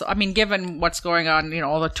possible. I mean, given what's going on,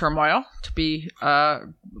 all the turmoil, to be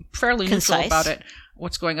fairly neutral Concise. about it,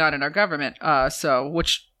 what's going on in our government.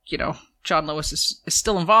 Which John Lewis is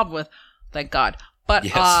still involved with, thank God. But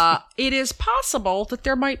Yes. it is possible that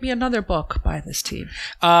there might be another book by this team.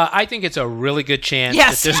 I think it's a really good chance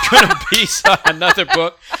Yes. that there's going to be another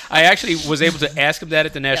book. I actually was able to ask him that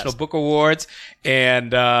at the National Yes. Book Awards,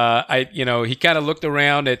 and he kind of looked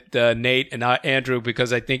around at Nate and Andrew,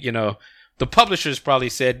 because I think the publishers probably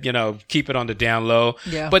said keep it on the down low.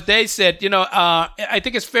 Yeah. But they said I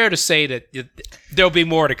think it's fair to say that there'll be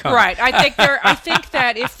more to come. Right. I think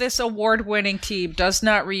that if this award-winning team does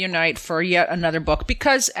not reunite for yet another book,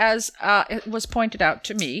 because as it was pointed out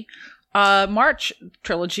to me, March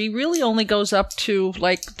trilogy really only goes up to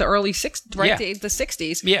like the early 60s, right? Yeah. The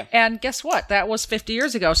 60s. Yeah. And guess what? That was 50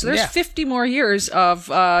 years ago. So there's Yeah. 50 more years of,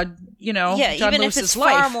 John even Lewis's if it's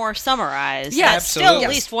life. far more summarized, Yeah, that's still absolutely. at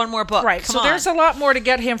least one more book. Right. Come So on. there's a lot more to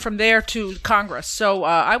get him from there to Congress. So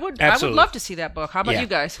I would Absolutely. love to see that book. How about you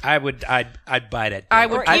guys? I'd buy that book. I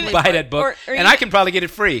would I'd even- buy that book, or and even- I can probably get it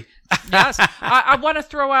free. Yes. I want to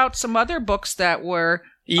throw out some other books that were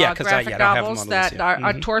Yeah, 'cause I graphic don't have them novels on the list that yet.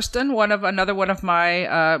 are Torsten, another one of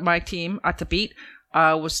my my team at the Beat,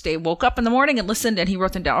 woke up in the morning and listened, and he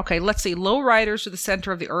wrote them down. Okay, let's see. Low Riders to the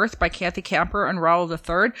Center of the Earth by Kathy Camper and Raoul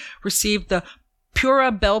III received the Pura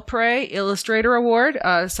Belpre Illustrator Award.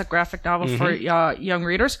 It's a graphic novel for young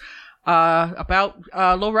readers. About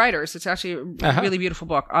low riders. It's actually a really beautiful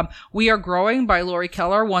book. We Are Growing by Laurie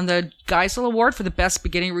Keller won the Geisel Award for the best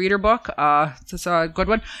beginning reader book. It's a good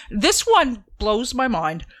one. This one blows my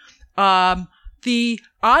mind. The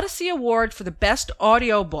Odyssey Award for the best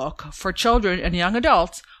audiobook for children and young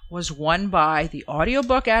adults was won by the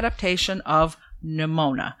audiobook adaptation of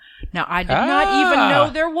Nimona. Now, I did not even know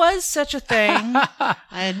there was such a thing, I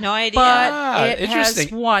had no idea. but it has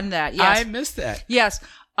interesting. won that. Yes. I missed that. Yes.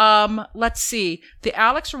 Let's see. The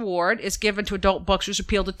Alex Award is given to adult books which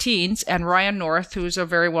appeal to teens, and Ryan North, who's a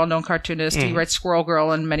very well-known cartoonist, he writes Squirrel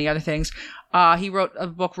Girl and many other things. He wrote a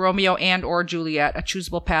book, Romeo and or Juliet, a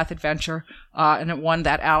choosable path adventure, and it won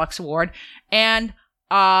that Alex Award. And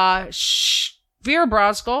Vera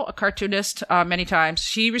Brosgol, a cartoonist, many times,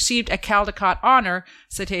 she received a Caldecott Honor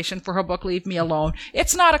citation for her book Leave Me Alone.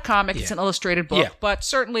 It's not a comic; it's an illustrated book, Yeah. but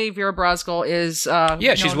certainly Vera Brosgol is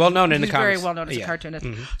she's well known in the she's very comics. well known as a Yeah. cartoonist.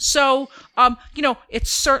 So, it's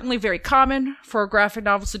certainly very common for graphic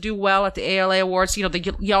novels to do well at the ALA Awards. The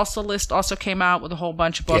Yalsa list also came out with a whole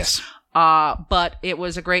bunch of books. Yes. But it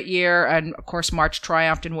was a great year, and of course, March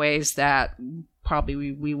triumphed in ways that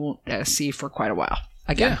probably we won't see for quite a while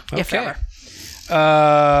again, Yeah, if okay. ever.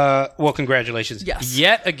 Well, congratulations. Yes.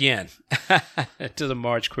 Yet again to the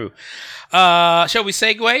March crew. Shall we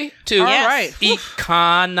segue to All right.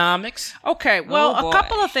 economics? Okay, well, Oh, boy. a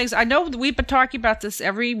couple of things. I know we've been talking about this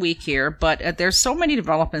every week here, but there's so many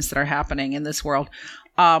developments that are happening in this world.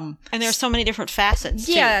 And there's so many different facets.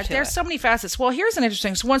 Yeah, to there's it. so many facets. Well, here's an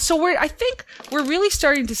interesting one. So I think we're really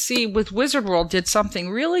starting to see with Wizard World did something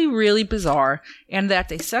really, really bizarre, in that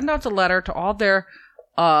they send out a letter to all their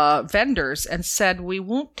vendors and said, we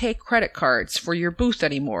won't take credit cards for your booth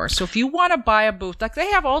anymore. So if you want to buy a booth, like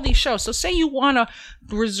they have all these shows. So say you want to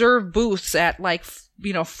reserve booths at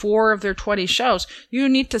 4 of their 20 shows, you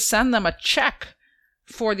need to send them a check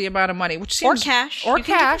for the amount of money, which seems cash. or You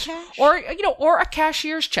can cash, give cash. or a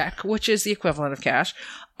cashier's check, which is the equivalent of cash,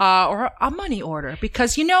 or a money order,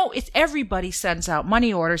 because it's everybody sends out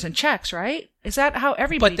money orders and checks, right? Is that how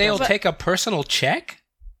everybody? But they'll does it? take a personal check?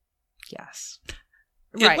 Yes.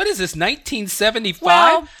 Yeah, Right. what is this,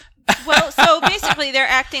 1975? Well, So basically, they're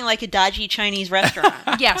acting like a dodgy Chinese restaurant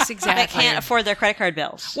yes, exactly. that can't afford their credit card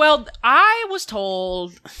bills. Well, I was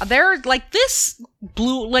told they're like this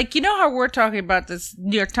blew, how we're talking about this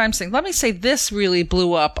New York Times thing. Let me say this really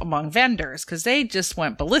blew up among vendors because they just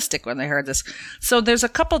went ballistic when they heard this. So there's a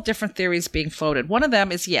couple different theories being floated. One of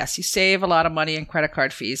them is, yes, you save a lot of money in credit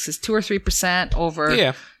card fees. It's 2 or 3% over.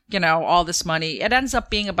 Yeah. All this money. It ends up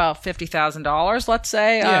being about $50,000, let's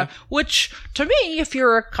say, Yeah. which to me, if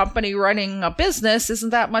you're a company running a business, isn't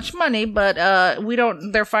that much money, but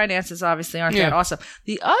their finances obviously aren't that Yeah. awesome.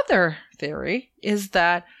 The other theory is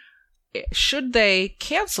that should they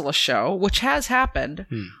cancel a show, which has happened,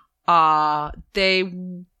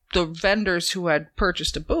 the vendors who had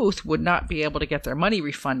purchased a booth would not be able to get their money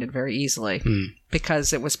refunded very easily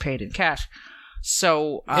because it was paid in cash.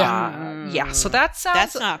 So, so that sounds...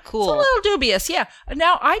 That's not cool. It's a little dubious, yeah.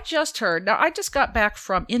 Now, I just got back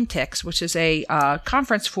from Intix, which is a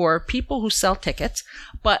conference for people who sell tickets,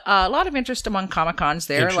 but a lot of interest among Comic-Cons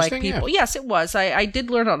there. Like people, yes, it was. I did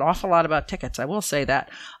learn an awful lot about tickets, I will say that.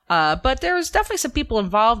 But there was definitely some people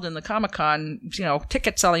involved in the Comic-Con,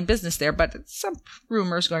 ticket selling business there, but some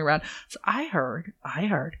rumors going around. So I heard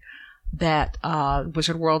that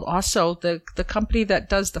Wizard World also, the company that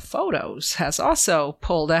does the photos, has also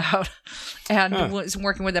pulled out and was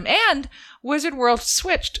working with them. And Wizard World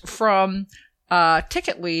switched from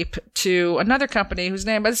Ticket Leap to another company whose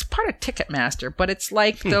name is part of Ticketmaster, but it's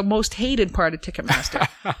like the most hated part of Ticketmaster.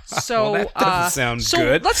 So that doesn't sound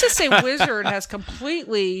good. Let's just say Wizard has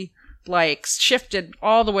completely shifted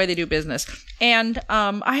all the way they do business. And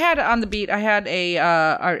I had on the beat, I had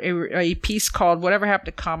a piece called "Whatever Happened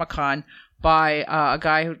to Comic-Con" by a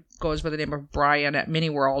guy who goes by the name of Brian at Mini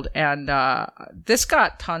World, and this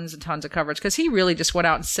got tons and tons of coverage because he really just went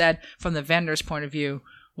out and said, from the vendor's point of view,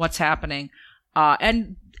 what's happening.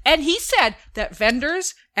 And he said that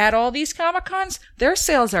vendors at all these Comic-Cons, their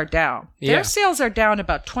sales are down. Yeah. Their sales are down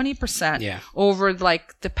about 20% over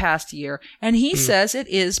the past year. And he says it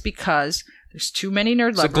is because there's too many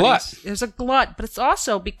nerd celebrities. There's a glut, but it's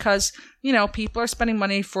also because, people are spending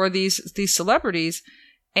money for these celebrities.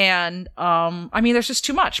 And, there's just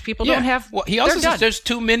too much. People don't have. Well, he also says there's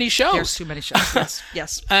too many shows. There's too many shows.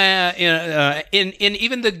 Yes. In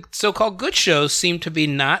even the so-called good shows seem to be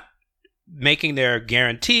not making their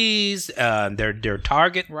guarantees, their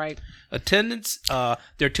target attendance. There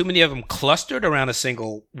are too many of them clustered around a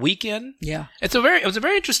single weekend. Yeah, it was a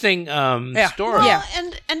very interesting story. Well,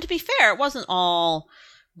 and to be fair, it wasn't all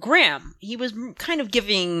grim. He was kind of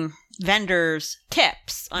giving vendors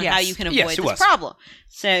tips on how you can avoid this problem.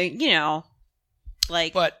 So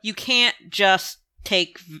but you can't just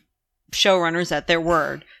take showrunners at their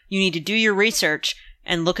word. You need to do your research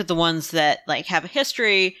and look at the ones that have a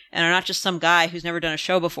history and are not just some guy who's never done a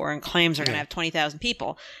show before and claims they're going to have 20,000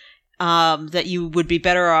 people. That you would be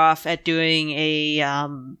better off at doing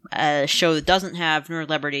a show that doesn't have nerd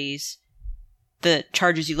celebrities that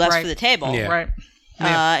charges you less for the table. Yeah. Right.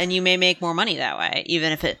 And you may make more money that way,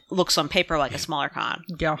 even if it looks on paper like a smaller con.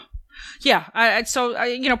 Yeah. Yeah. So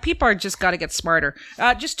people are just got to get smarter.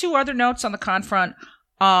 Just two other notes on the con front.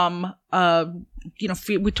 We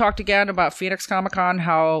talked again about Phoenix Comic-Con,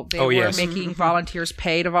 how they were making volunteers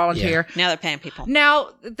pay to volunteer. Yeah. Now they're paying people. Now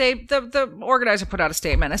the organizer put out a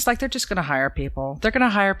statement. It's like they're just going to hire people. They're going to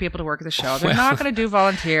hire people to work at the show. They're not going to do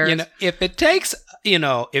volunteers. If it takes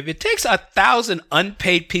 1,000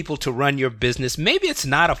 unpaid people to run your business, maybe it's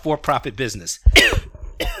not a for-profit business.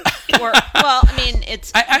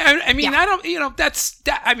 It's. I don't. That's.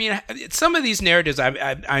 I mean, some of these narratives,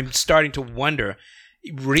 I'm starting to wonder.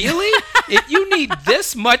 Really? If you need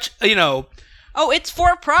this much, it's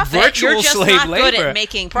for profit. Virtual You're just slave not labor. Good at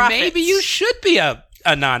making profits. Maybe you should be a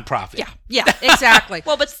nonprofit. Yeah, exactly.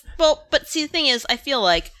 But see, the thing is, I feel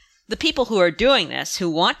like the people who are doing this, who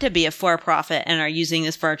want to be a for-profit and are using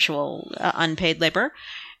this virtual unpaid labor,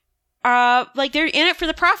 they're in it for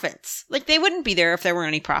the profits. They wouldn't be there if there weren't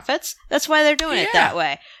any profits. That's why they're doing it that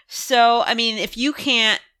way. So, if you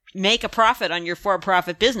can't make a profit on your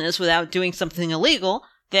for-profit business without doing something illegal,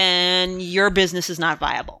 then your business is not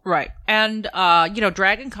viable. Right. And,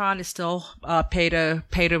 Dragon Con is still pay to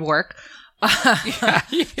work.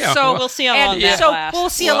 So we'll see how long that lasts. We'll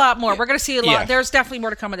see a lot more. We're going to see a lot. There's definitely more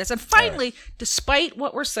to come with this. And finally, despite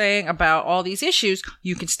what we're saying about all these issues,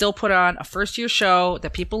 you can still put on a first-year show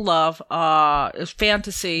that people love.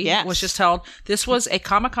 Fantasy was just held. This was a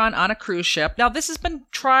Comic-Con on a cruise ship. Now, this has been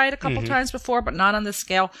tried a couple times before, but not on this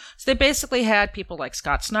scale. So they basically had people like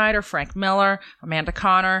Scott Snyder, Frank Miller, Amanda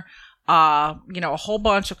Connor, a whole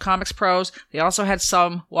bunch of comics pros. They also had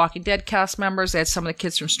some Walking Dead cast members. They had some of the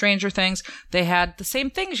kids from Stranger Things. They had the same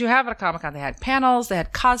things you have at a Comic-Con. They had panels, they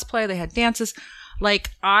had cosplay, they had dances.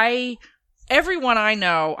 Everyone I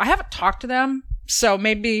know, I haven't talked to them, so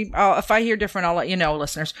maybe if I hear different, I'll let you know,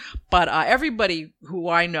 listeners. But everybody who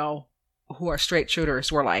I know who are straight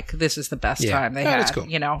shooters were like, this is the best time they had. That's cool.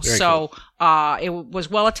 Very cool. It was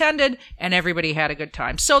well attended and everybody had a good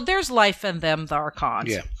time. So there's life in them, there are cons.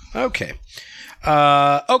 Yeah. Okay.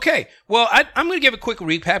 Okay. Well, I'm going to give a quick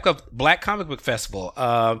recap of Black Comic Book Festival.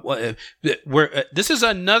 This is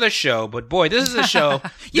another show, but boy, this is a show.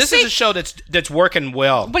 Is a show that's working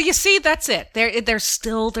well. But you see, that's it. There's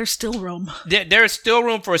still room. There is still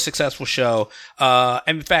room for a successful show.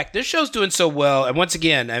 And in fact, this show's doing so well. And once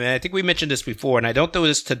again, I think we mentioned this before, and I don't do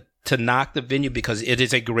this to knock the venue because it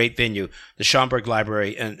is a great venue, the Schomburg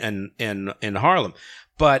Library in Harlem.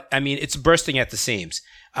 But it's bursting at the seams.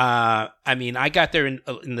 I mean, I got there in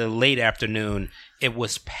the late afternoon. It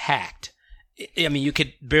was packed. I mean, you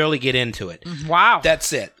could barely get into it. Wow.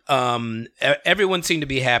 That's it. Everyone seemed to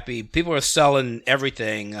be happy. People were selling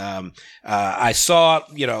everything. I saw,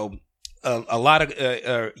 a lot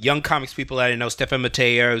of young comics people that I didn't know, Stefan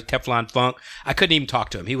Mateo, Teflon Funk. I couldn't even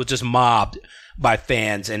talk to him. He was just mobbed by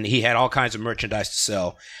fans, and he had all kinds of merchandise to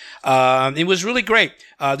sell. It was really great.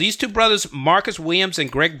 These two brothers, Marcus Williams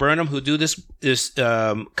and Greg Burnham, who do this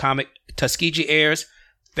comic, Tuskegee Heirs,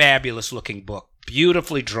 fabulous looking book.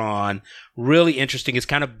 Beautifully drawn, really interesting. It's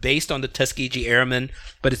kind of based on the Tuskegee Airmen,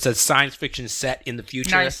 but it's a science fiction set in the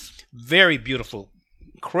future. Nice. Very beautiful,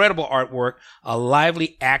 incredible artwork, a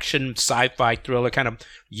lively action sci-fi thriller, kind of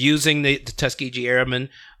using the Tuskegee Airmen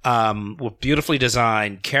with beautifully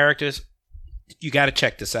designed characters. You got to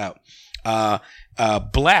check this out.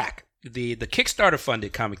 Black, the Kickstarter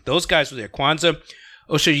funded comic. Those guys were there. Kwanzaa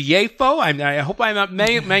Oshiyefo. I hope I'm not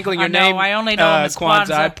mangling your name. I only know him as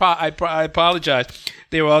Kwanzaa. I apologize.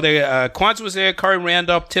 They were all there. Kwanzaa was there. Curry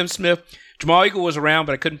Randolph, Tim Smith. Jamal Eagle was around,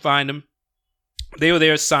 but I couldn't find him. They were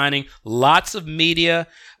there signing. Lots of media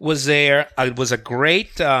was there. It was a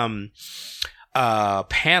great panel.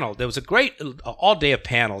 There was a great all day of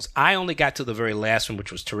panels. I only got to the very last one,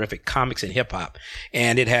 which was terrific, comics and hip hop,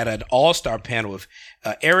 and it had an all-star panel of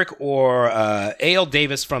Eric Orr, A.L.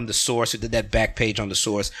 Davis from The Source, who did that back page on The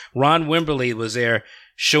Source. Ron Wimberly was there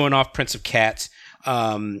showing off Prince of Cats.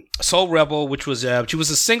 Soul Rebel, which was she was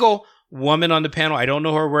a single woman on the panel. I don't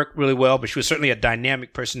know her work really well, but she was certainly a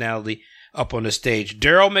dynamic personality up on the stage.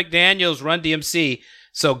 Daryl McDaniels, Run DMC.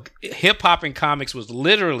 So hip hop and comics was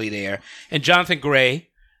literally there. And Jonathan Gray,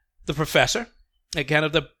 the professor, kind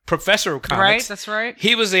of the professor of comics. Right, that's right.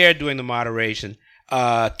 He was there doing the moderation.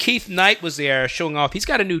 Keith Knight was there showing off. He's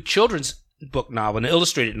got a new children's book novel, an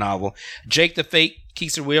illustrated novel. Jake the Fate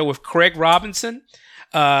Keeps the Wheel with Craig Robinson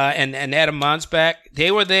and Adam Monsbach.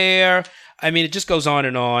 They were there. I mean, it just goes on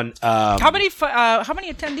and on. How many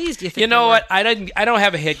attendees do you think? You know what? I don't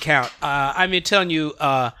have a head count. I'm telling you,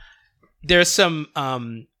 there's some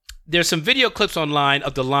video clips online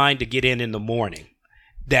of the line to get in the morning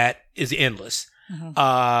that is endless.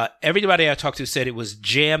 Mm-hmm. Everybody I talked to said it was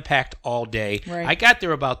jam-packed all day. Right. I got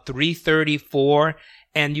there about 3:34,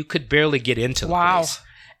 and you could barely get into the place.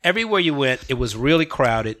 Everywhere you went, it was really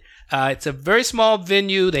crowded. It's a very small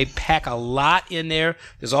venue. They pack a lot in there.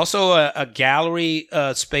 There's also a gallery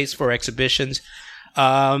space for exhibitions.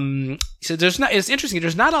 So it's interesting.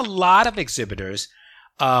 There's not a lot of exhibitors.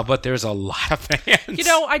 But there's a lot of fans. You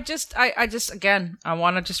know, I just again, I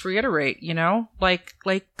want to just reiterate, like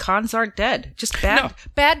cons aren't dead. Just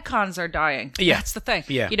bad cons are dying. Yeah. That's the thing.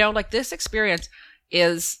 Yeah. Like this experience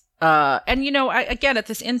is, and again, at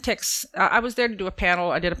this Intix, I was there to do a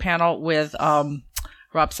panel. I did a panel with,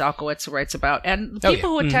 Rob Salkowitz, who writes about, and the people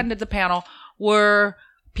who attended the panel were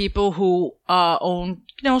people who, own,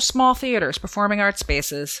 small theaters, performing arts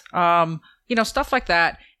spaces, stuff like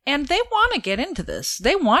that. And they want to get into this.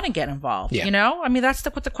 They want to get involved. Yeah. I mean, that's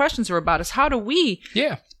what the questions are about: is how do we,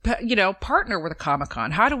 partner with a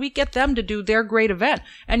Comic-Con? How do we get them to do their great event?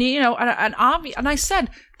 And and I said,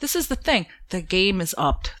 this is the thing: the game is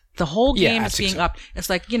upped. The whole game is being upped. It's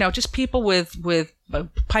like just people with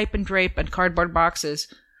pipe and drape and cardboard boxes,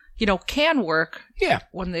 can work. Yeah.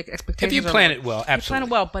 When the expectations if you plan it well, absolutely. You plan it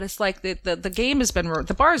well, but it's like the game has been,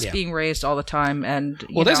 the bar is being raised all the time, and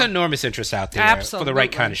there's enormous interest out there for the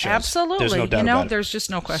right kind of shows. Absolutely, there's no doubt about it. There's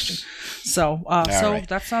just no question. So, right.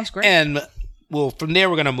 That sounds great. And from there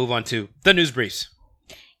we're going to move on to the news briefs.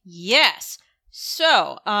 Yes.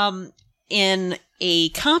 So, in a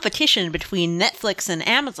competition between Netflix and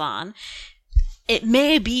Amazon, it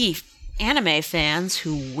may be anime fans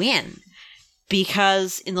who win.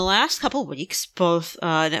 Because in the last couple of weeks, both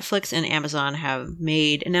Netflix and Amazon have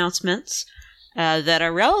made announcements that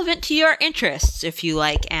are relevant to your interests if you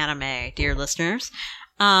like anime, dear listeners.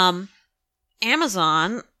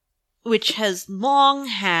 Amazon, which has long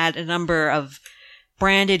had a number of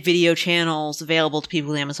branded video channels available to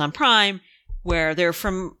people with Amazon Prime, where they're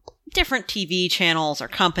from different TV channels or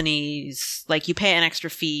companies, like you pay an extra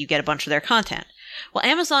fee, you get a bunch of their content. Well,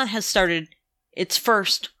 Amazon has started its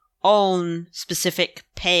first own specific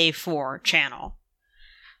pay for channel.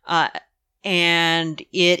 And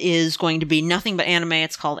it is going to be nothing but anime.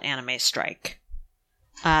 It's called Anime Strike.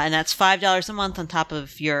 And that's $5 a month on top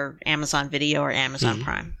of your Amazon Video or Amazon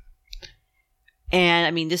Prime. And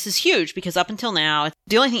I mean, this is huge because up until now,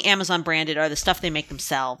 the only thing Amazon branded are the stuff they make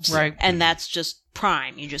themselves. Right. And that's just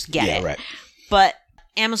Prime. You just get it. Right. But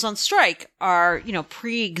Amazon Strike are,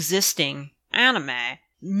 pre-existing anime.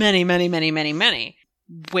 Many, many, many, many, many.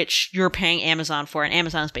 which you're paying Amazon for, and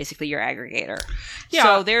Amazon is basically your aggregator. Yeah.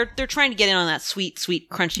 So they're trying to get in on that sweet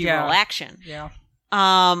Crunchyroll action. Yeah.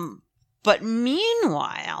 But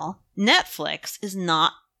meanwhile, Netflix is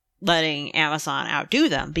not letting Amazon outdo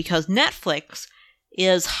them, because Netflix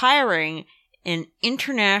is hiring an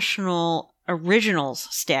international originals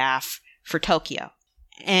staff for Tokyo.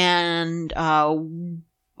 And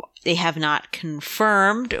they have not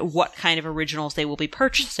confirmed what kind of originals they will be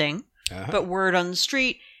purchasing, but word on the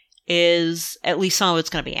street is at least some of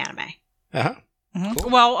it's going to be anime. Mm-hmm.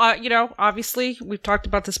 Cool. Well, obviously, we've talked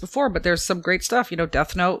about this before, but there's some great stuff.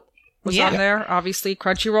 Death Note was on there. Obviously,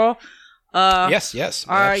 Crunchyroll. Yes,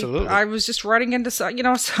 absolutely. I was just running into,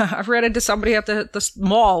 I ran into somebody at the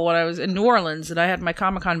mall when I was in New Orleans, and I had my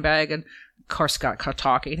Comic-Con bag, and of course got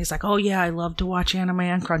talking. He's like, "Oh yeah, I love to watch anime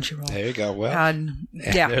on Crunchyroll." There you go. Well, and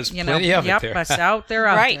yeah, there's plenty of it there. it's out there,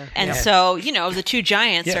 Right. there. And so, the two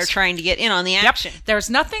giants are trying to get in on the action. There's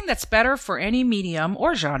nothing that's better for any medium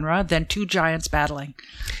or genre than two giants battling.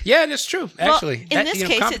 Yeah, and it's true. Actually, in this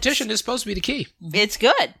case, competition is supposed to be the key. It's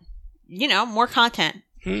good. More content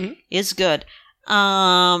is good.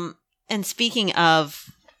 And speaking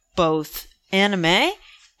of both anime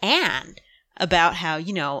and about how,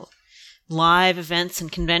 live events and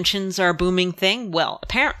conventions are a booming thing, well,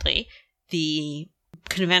 apparently the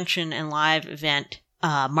convention and live event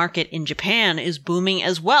market in Japan is booming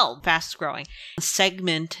as well, fast growing. A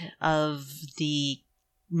segment of the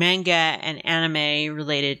manga and anime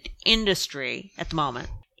related industry at the moment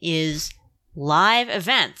is live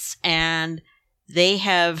events, and they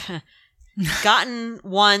have gotten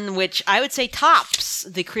one which I would say tops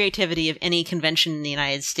the creativity of any convention in the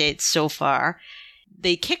United States so far.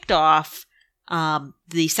 They kicked off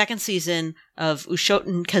the second season of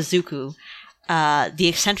Ushoten Kazoku, The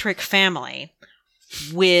Eccentric Family,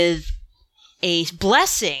 with a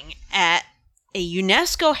blessing at a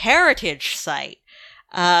UNESCO heritage site,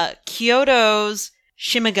 Kyoto's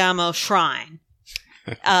Shimigamo Shrine.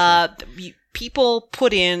 People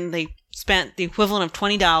they spent the equivalent of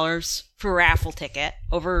 $20 for a raffle ticket.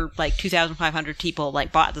 Over 2,500 people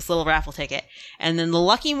bought this little raffle ticket, and then the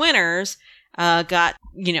lucky winners got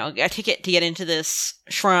a ticket to get into this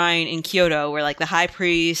shrine in Kyoto, where the high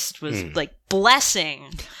priest was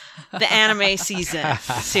blessing the anime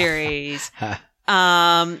series.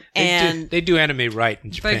 And they do anime right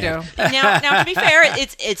in Japan. They do. Now to be fair,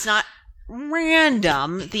 it's not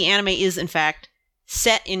random. The anime is in fact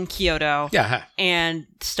set in Kyoto, and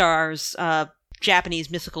stars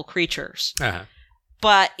Japanese mythical creatures.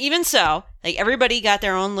 But even so, everybody got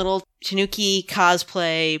their own little Tanuki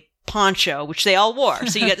cosplay poncho, which they all wore.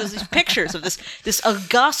 So you get these pictures of this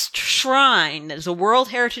august shrine that is a World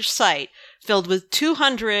Heritage Site filled with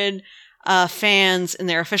 200 fans in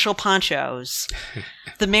their official ponchos.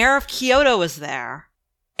 The mayor of Kyoto was there.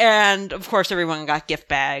 And, of course, everyone got gift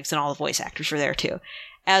bags, and all the voice actors were there, too.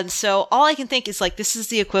 And so all I can think is, this is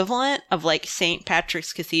the equivalent of, St.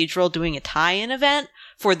 Patrick's Cathedral doing a tie-in event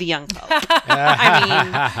for the young pope. I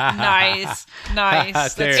mean, Nice.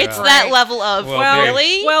 it's that level of,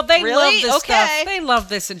 really? Well, they really? love this Okay. stuff. They love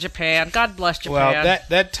this in Japan. God bless Japan. Well,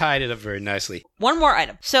 that tied it up very nicely. One more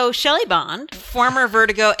item. So Shelley Bond, former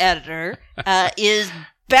Vertigo editor, is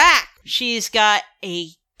back. She's got a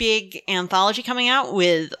big anthology coming out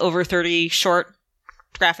with over 30 short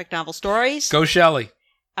graphic novel stories. Go Shelley.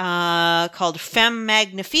 Called Femme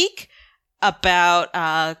Magnifique, about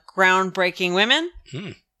groundbreaking women,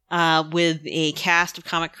 with a cast of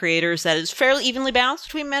comic creators that is fairly evenly balanced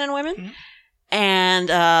between men and women. And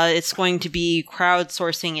it's going to be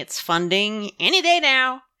crowdsourcing its funding any day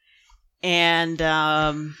now. And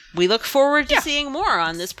we look forward to seeing more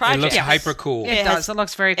on this project. It looks hyper cool. It does. It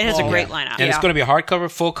looks very cool. It has a great lineup. And it's going to be hardcover,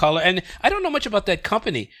 full color. And I don't know much about that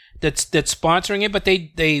company that's sponsoring it, but they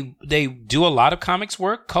do a lot of comics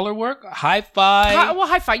work, color work, Hi-Fi.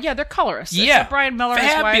 Hi-Fi. Yeah, they're colorists. Yeah. It's Brian Miller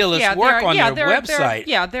and Fabulous his wife. work on their website.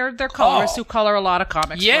 They're colorists who color a lot of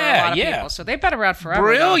comics for a lot of people. So they've been around forever.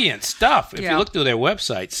 Brilliant stuff. If Yeah. you look through their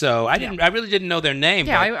website. So I really didn't know their name.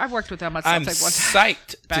 Yeah, but I worked with them at I'm something one time.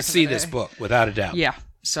 psyched Back to in see the this day. book, without a doubt. Yeah.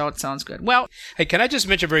 So it sounds good. Well, Hey, can I just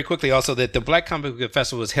mention very quickly also that the Black Comic Book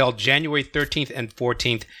Festival was held January 13th and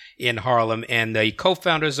 14th in Harlem, and the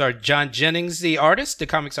co-founders are John Jennings, the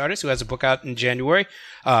comics artist, who has a book out in January,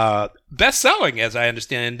 best-selling, as I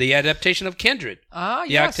understand, the adaptation of Kindred.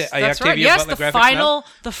 yes, that's right. Octavia Yes, Butler the graphic final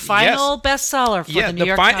bestseller for the New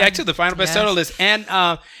York Times. Actually, the final bestseller list,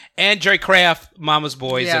 and Jerry Craft, Mama's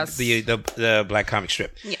Boys, Yes. the Black comic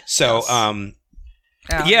strip. Yeah. So,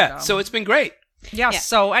 And, so it's been great. Yes. Yeah.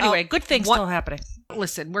 So anyway, good things still happening.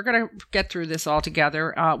 Listen, we're going to get through this all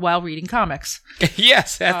together while reading comics.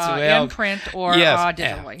 Yes, that's in print or yes,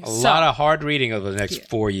 digitally. a lot of hard reading over the next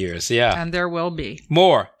 4 years. Yeah. And there will be.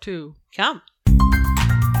 More. 2. Come.